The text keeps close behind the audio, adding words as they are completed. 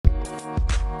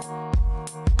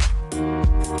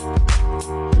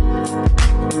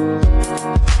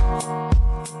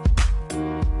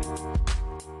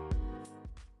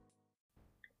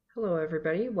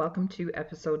everybody. Welcome to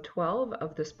episode 12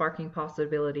 of the Sparking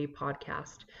Possibility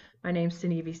podcast. My name's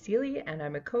Sinevi Seeley, and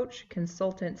I'm a coach,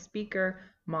 consultant, speaker,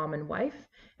 mom, and wife.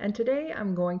 And today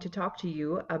I'm going to talk to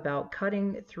you about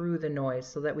cutting through the noise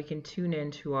so that we can tune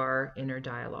into our inner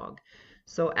dialogue.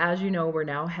 So as you know, we're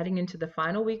now heading into the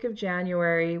final week of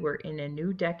January. We're in a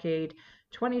new decade,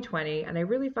 2020, and I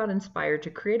really felt inspired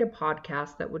to create a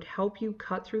podcast that would help you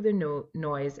cut through the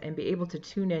noise and be able to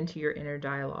tune into your inner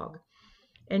dialogue.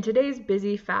 In today's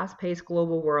busy, fast-paced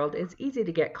global world, it's easy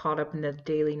to get caught up in the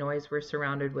daily noise we're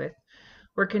surrounded with.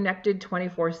 We're connected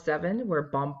 24/7. We're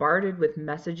bombarded with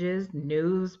messages,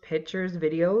 news, pictures,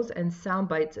 videos, and sound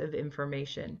bites of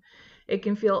information. It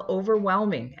can feel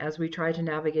overwhelming as we try to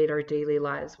navigate our daily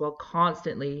lives while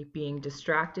constantly being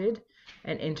distracted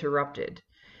and interrupted.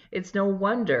 It's no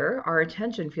wonder our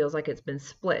attention feels like it's been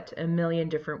split a million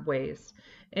different ways.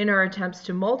 In our attempts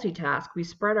to multitask, we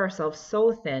spread ourselves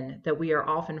so thin that we are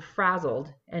often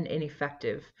frazzled and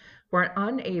ineffective. We're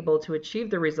unable to achieve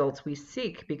the results we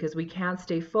seek because we can't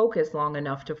stay focused long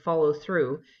enough to follow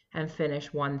through and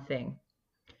finish one thing.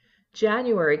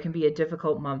 January can be a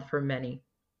difficult month for many.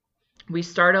 We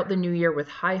start out the new year with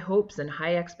high hopes and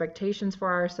high expectations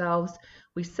for ourselves.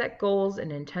 We set goals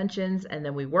and intentions, and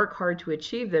then we work hard to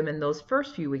achieve them in those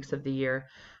first few weeks of the year.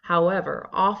 However,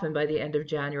 often by the end of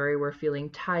January, we're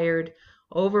feeling tired,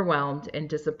 overwhelmed, and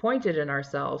disappointed in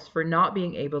ourselves for not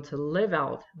being able to live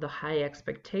out the high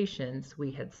expectations we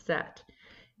had set.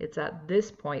 It's at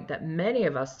this point that many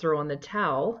of us throw in the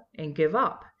towel and give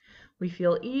up. We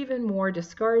feel even more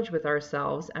discouraged with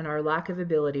ourselves and our lack of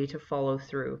ability to follow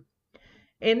through.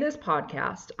 In this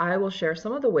podcast, I will share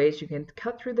some of the ways you can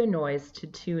cut through the noise to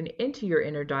tune into your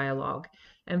inner dialogue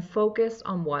and focus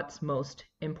on what's most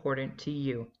important to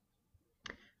you.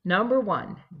 Number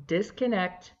 1,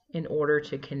 disconnect in order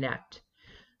to connect.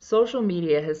 Social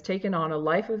media has taken on a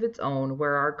life of its own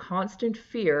where our constant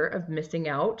fear of missing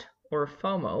out, or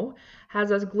FOMO,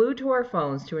 has us glued to our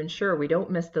phones to ensure we don't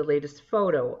miss the latest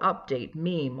photo, update,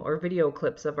 meme, or video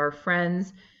clips of our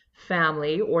friends,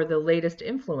 family, or the latest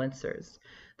influencers.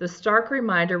 The stark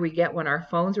reminder we get when our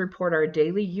phones report our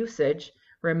daily usage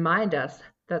remind us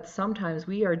that sometimes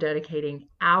we are dedicating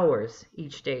hours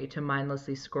each day to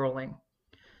mindlessly scrolling.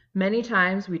 Many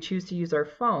times we choose to use our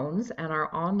phones and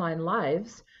our online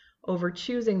lives over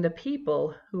choosing the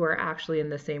people who are actually in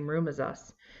the same room as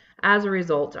us. As a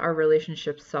result, our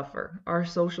relationships suffer, our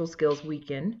social skills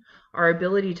weaken, our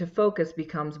ability to focus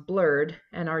becomes blurred,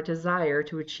 and our desire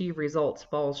to achieve results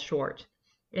falls short.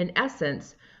 In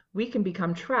essence, we can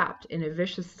become trapped in a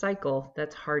vicious cycle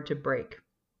that's hard to break.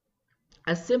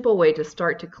 A simple way to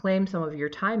start to claim some of your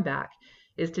time back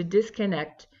is to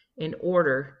disconnect in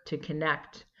order to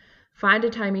connect. Find a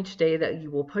time each day that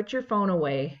you will put your phone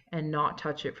away and not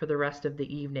touch it for the rest of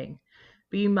the evening.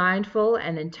 Be mindful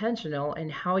and intentional in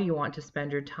how you want to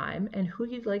spend your time and who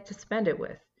you'd like to spend it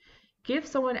with. Give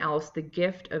someone else the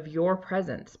gift of your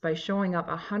presence by showing up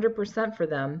 100% for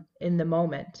them in the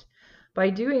moment. By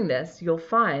doing this, you'll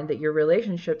find that your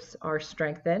relationships are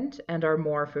strengthened and are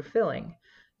more fulfilling.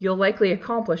 You'll likely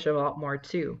accomplish a lot more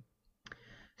too.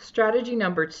 Strategy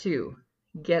number 2,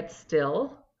 get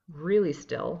still, really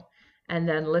still, and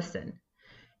then listen.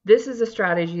 This is a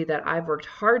strategy that I've worked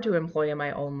hard to employ in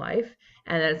my own life,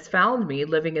 and it's found me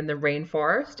living in the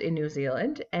rainforest in New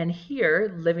Zealand and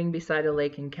here living beside a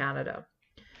lake in Canada.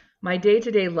 My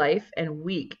day-to-day life and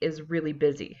week is really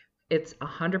busy. It's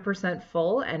 100%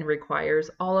 full and requires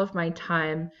all of my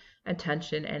time,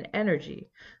 attention, and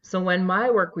energy. So when my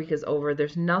work week is over,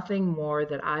 there's nothing more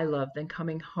that I love than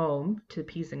coming home to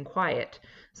peace and quiet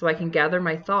so I can gather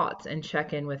my thoughts and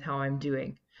check in with how I'm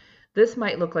doing. This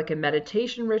might look like a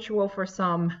meditation ritual for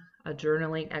some, a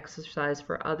journaling exercise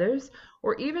for others,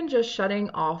 or even just shutting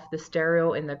off the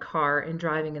stereo in the car and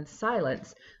driving in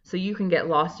silence so you can get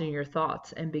lost in your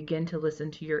thoughts and begin to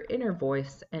listen to your inner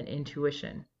voice and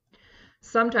intuition.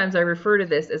 Sometimes I refer to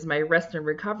this as my rest and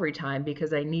recovery time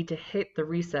because I need to hit the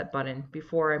reset button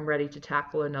before I'm ready to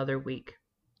tackle another week.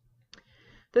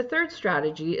 The third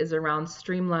strategy is around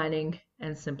streamlining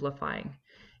and simplifying.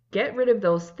 Get rid of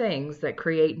those things that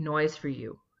create noise for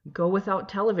you. Go without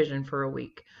television for a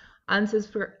week.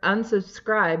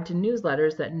 Unsubscribe to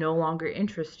newsletters that no longer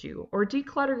interest you, or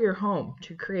declutter your home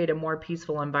to create a more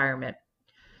peaceful environment.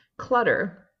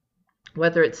 Clutter,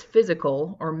 whether it's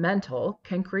physical or mental,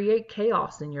 can create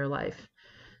chaos in your life.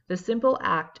 The simple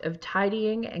act of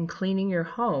tidying and cleaning your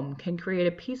home can create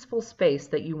a peaceful space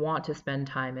that you want to spend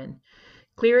time in.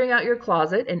 Clearing out your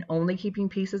closet and only keeping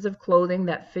pieces of clothing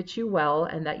that fit you well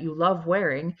and that you love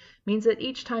wearing means that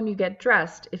each time you get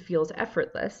dressed, it feels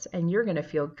effortless and you're going to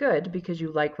feel good because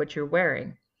you like what you're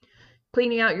wearing.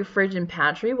 Cleaning out your fridge and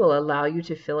pantry will allow you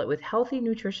to fill it with healthy,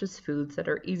 nutritious foods that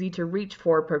are easy to reach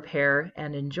for, prepare,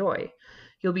 and enjoy.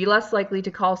 You'll be less likely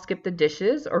to skip the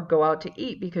dishes or go out to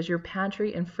eat because your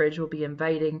pantry and fridge will be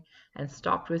inviting and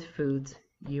stocked with foods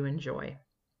you enjoy.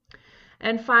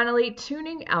 And finally,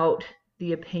 tuning out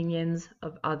the opinions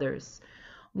of others.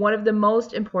 One of the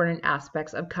most important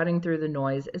aspects of cutting through the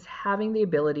noise is having the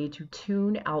ability to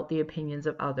tune out the opinions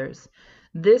of others.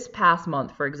 This past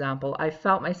month, for example, I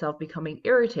felt myself becoming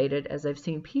irritated as I've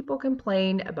seen people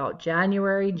complain about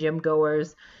January gym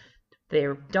goers.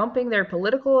 They're dumping their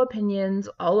political opinions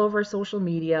all over social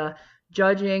media,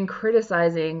 judging,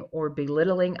 criticizing, or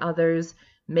belittling others,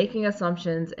 making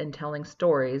assumptions, and telling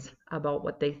stories about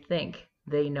what they think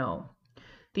they know.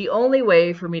 The only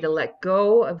way for me to let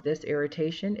go of this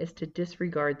irritation is to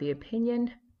disregard the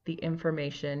opinion, the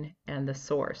information, and the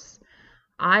source.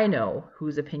 I know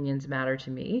whose opinions matter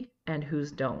to me and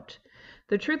whose don't.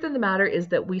 The truth of the matter is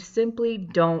that we simply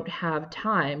don't have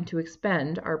time to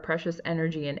expend our precious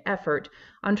energy and effort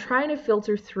on trying to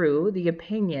filter through the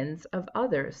opinions of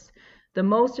others. The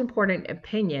most important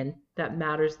opinion that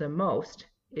matters the most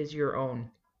is your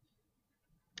own.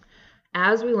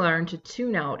 As we learn to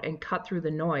tune out and cut through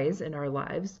the noise in our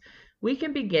lives, we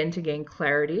can begin to gain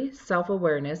clarity,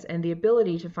 self-awareness, and the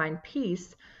ability to find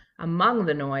peace among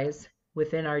the noise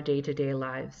within our day-to-day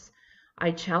lives.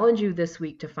 I challenge you this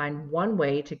week to find one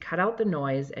way to cut out the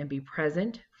noise and be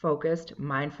present, focused,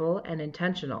 mindful, and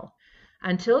intentional.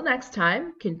 Until next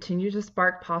time, continue to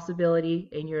spark possibility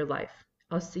in your life.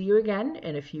 I'll see you again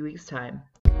in a few weeks' time.